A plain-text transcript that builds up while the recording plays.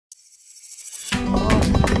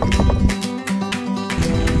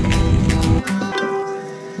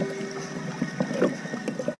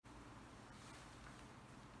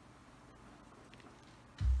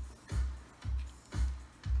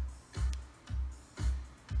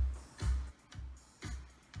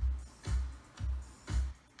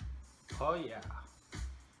Oh yeah.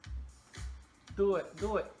 Do it,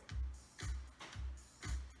 do it.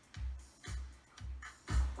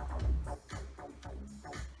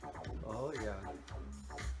 Oh yeah.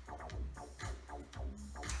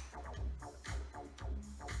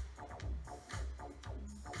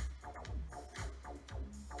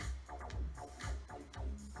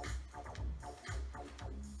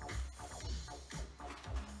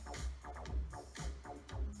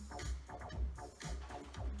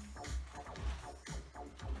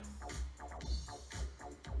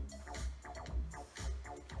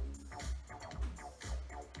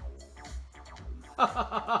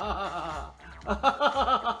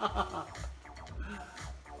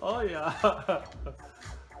 Oh yeah.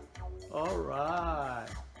 All right.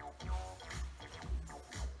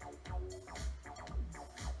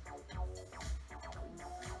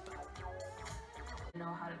 Know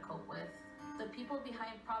how to cope with. The people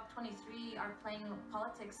behind Prop 23 are playing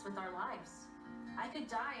politics with our lives. I could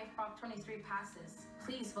die if Prop 23 passes.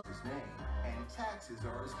 Please vote. His name, and taxes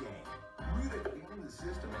are his game. Ruta gamed the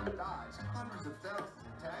system and dodged hundreds of thousands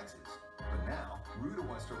in taxes. But now, Ruta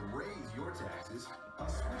wants to raise your taxes. A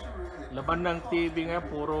switcheroo that Laban ng TV nga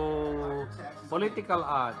puro political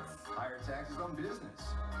ads. higher taxes on business,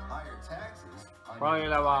 higher taxes on Probably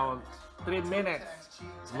around 3 minutes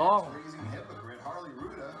long. Tax-raising hypocrite Harley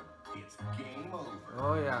Ruta. It's game over.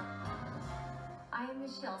 Oh yeah. I am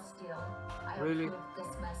Michelle Steele. I Really? approve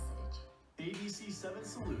this message. ABC 7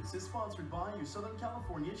 Salutes is sponsored by your Southern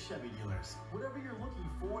California Chevy dealers. Whatever you're looking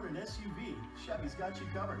for in an SUV, Chevy's got you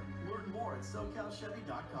covered. Learn more at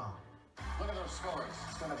SoCalChevy.com. Look at those scores.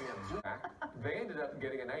 It's going to be a They ended up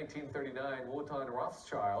getting a 1939 Wotan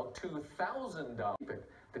Rothschild $2,000.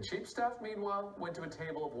 The cheap stuff, meanwhile, went to a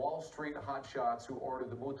table of Wall Street hotshots who ordered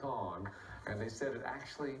the Mouton, and they said it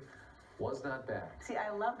actually was not bad. See,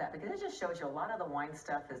 I love that because it just shows you a lot of the wine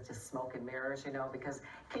stuff is just smoke and mirrors, you know, because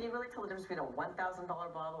can you really tell the difference between a $1,000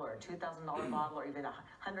 bottle or a $2,000 bottle or even a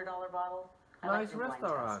 $100 bottle? I like Nice the wine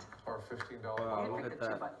restaurant. test. Or $15. Wow, You look pick at the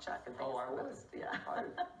that. two-butt chuck and things Oh, I like would. this. Yeah.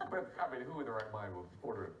 But, I mean, who in their right mind would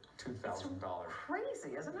order a $2,000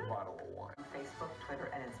 Crazy, isn't it? bottle of wine? Facebook,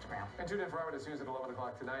 Twitter, and Instagram. And tune in for Eyewitness News at 11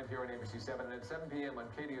 o'clock tonight here on ABC 7 and at 7 p.m. on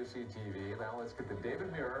KDOC TV. Now let's get the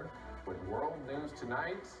David Muir with World News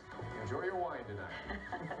Tonight. Enjoy your wine tonight.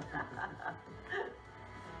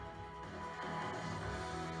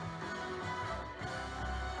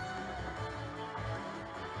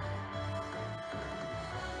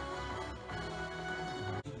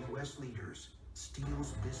 U.S. leaders,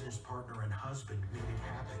 Steele's business partner and husband made it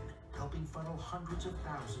happen, helping funnel hundreds of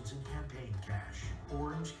thousands in campaign cash.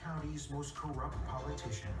 Orange County's most corrupt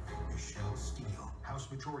politician, Michelle Steele. House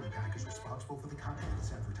Majority PAC is responsible for the content of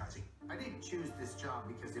this advertising. I didn't choose this job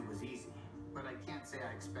because it was easy, but I can't say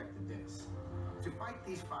I expected this. To fight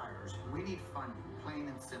these fires, we need funding, plain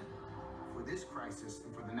and simple, for this crisis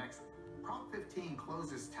and for the next one. Prop 15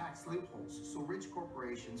 closes tax loopholes so rich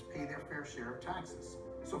corporations pay their fair share of taxes.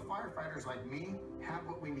 So firefighters like me have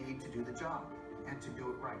what we need to do the job and to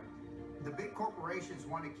do it right. The big corporations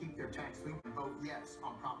want to keep their tax loop and vote yes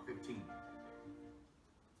on Prop 15.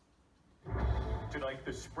 Tonight,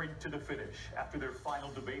 the sprint to the finish. After their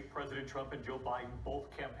final debate, President Trump and Joe Biden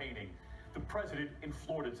both campaigning. The president in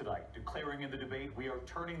Florida tonight, declaring in the debate, we are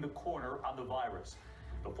turning the corner on the virus.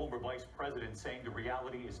 The former vice president saying the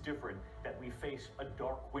reality is different, that we face a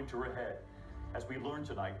dark winter ahead. As we learn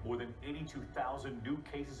tonight, more than 82,000 new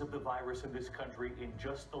cases of the virus in this country in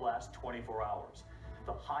just the last 24 hours.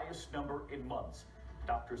 The highest number in months.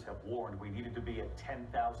 Doctors have warned we needed to be at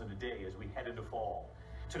 10,000 a day as we head into fall.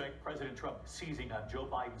 Tonight, President Trump seizing on Joe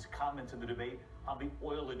Biden's comments in the debate on the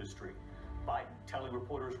oil industry. Biden telling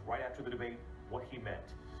reporters right after the debate what he meant.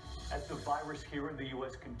 As the virus here in the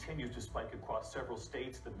U.S. continues to spike across several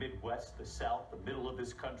states, the Midwest, the South, the middle of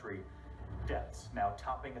this country, deaths now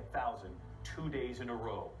topping 1,000 2 days in a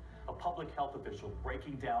row. A public health official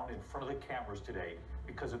breaking down in front of the cameras today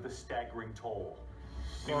because of the staggering toll.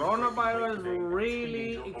 Coronavirus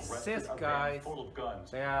really exists, guys.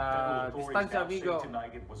 Kaya distansya, amigo.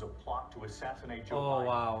 Tonight it was a plot to assassinate Joe Oh, Biden.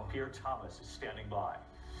 wow. Pierre Thomas is standing by.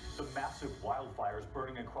 The massive wildfires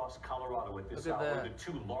burning across Colorado at this Look at hour, that. the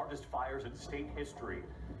two largest fires in state history,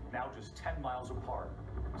 now just 10 miles apart.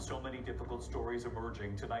 So many difficult stories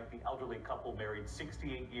emerging. Tonight, the elderly couple married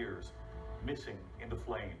 68 years, missing in the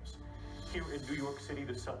flames. Here in New York City,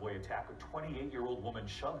 the subway attack, a 28-year-old woman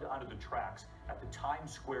shoved onto the tracks at the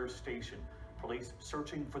Times Square station. Police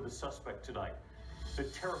searching for the suspect tonight. The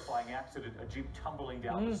terrifying accident, a Jeep tumbling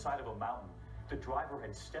down the side of a mountain. The driver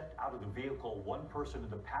had stepped out of the vehicle, one person in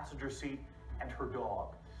the passenger seat and her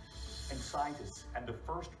dog. And scientists and the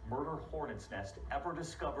first murder hornet's nest ever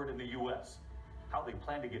discovered in the U.S. How they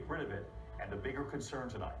plan to get rid of it and the bigger concern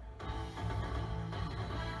tonight.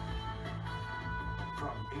 From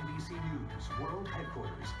ABC News World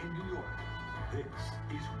Headquarters in New York, this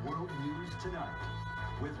is World News Tonight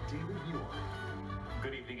with David Muir.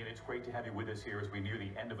 Good evening, and it's great to have you with us here as we near the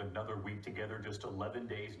end of another week together. Just 11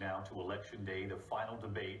 days now to Election Day, the final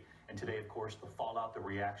debate. And today, of course, the fallout, the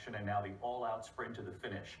reaction, and now the all-out sprint to the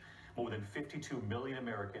finish. More than 52 million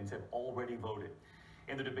Americans have already voted.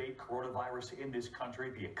 In the debate, coronavirus in this country,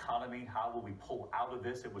 the economy, how will we pull out of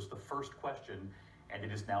this? It was the first question, and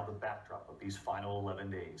it is now the backdrop of these final 11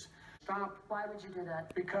 days. Stop. Why would you do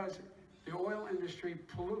that? Because the oil industry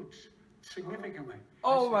pollutes significantly.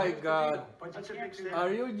 Oh That's- my that's the God. deal. But that's a big deal.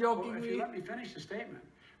 Are you joking Well, if me? you let me finish the statement,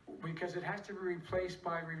 because it has to be replaced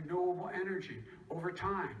by renewable energy over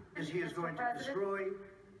time. Is he is going to destroy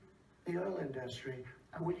the oil industry.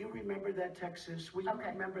 Will you remember that, Texas? Will you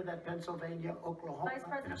Okay. remember that, Pennsylvania, Oklahoma? Vice In a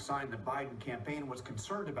President, sign the Biden campaign was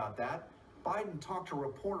concerned about that, Biden talked to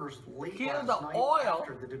reporters late Kill last the night oil?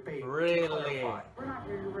 after the debate to Really? clarify. We're not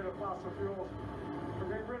getting rid of fossil fuels. We're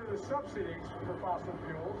getting rid of the subsidies for fossil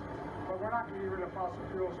fuels, but we're not getting rid of fossil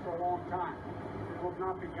fuels for a long time. It will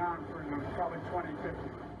not be gone for probably 2050.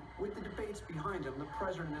 With the debates behind him, the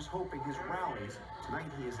president is hoping his rallies, tonight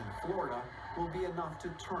he is in Florida, will be enough to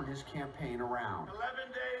turn his campaign around. 11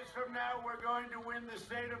 days from now, we're going to win the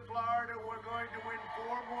state of Florida. We're going to win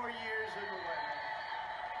 4 more years in the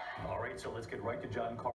West. All right, so let's get right to John Carter.